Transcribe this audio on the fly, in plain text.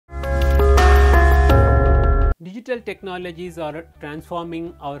Digital technologies are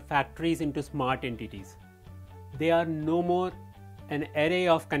transforming our factories into smart entities. They are no more an array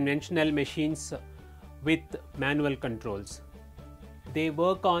of conventional machines with manual controls. They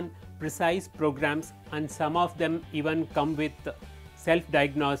work on precise programs, and some of them even come with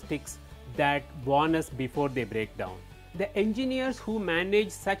self-diagnostics that warn us before they break down. The engineers who manage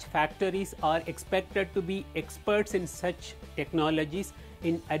such factories are expected to be experts in such technologies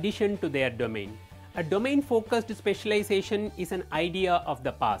in addition to their domain. A domain-focused specialization is an idea of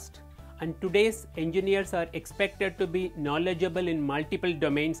the past, and today's engineers are expected to be knowledgeable in multiple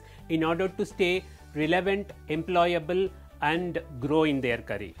domains in order to stay relevant, employable, and grow in their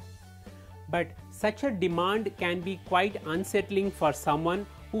career. But such a demand can be quite unsettling for someone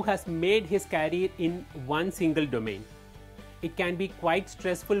who has made his career in one single domain. It can be quite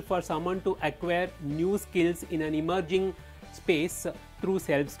stressful for someone to acquire new skills in an emerging space through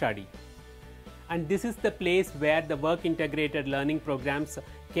self-study. And this is the place where the work integrated learning programs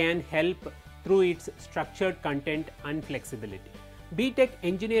can help through its structured content and flexibility. B.Tech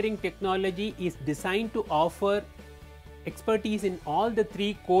engineering technology is designed to offer expertise in all the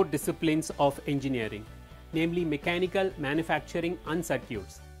three core disciplines of engineering, namely mechanical, manufacturing, and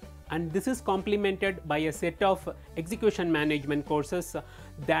circuits. And this is complemented by a set of execution management courses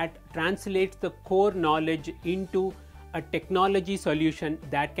that translates the core knowledge into a technology solution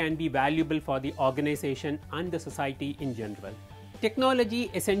that can be valuable for the organization and the society in general. Technology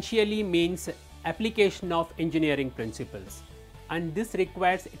essentially means application of engineering principles, and this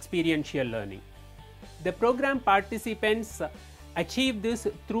requires experiential learning. The program participants achieve this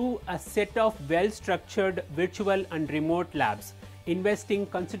through a set of well-structured virtual and remote labs, investing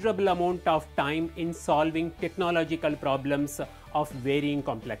considerable amount of time in solving technological problems of varying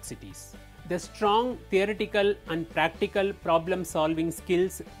complexities. The strong theoretical and practical problem-solving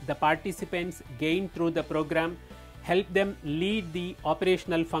skills the participants gain through the program help them lead the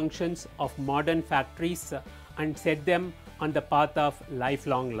operational functions of modern factories and set them on the path of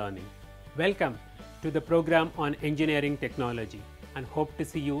lifelong learning. Welcome to the program on engineering technology, and hope to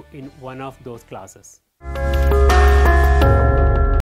see you in one of those classes.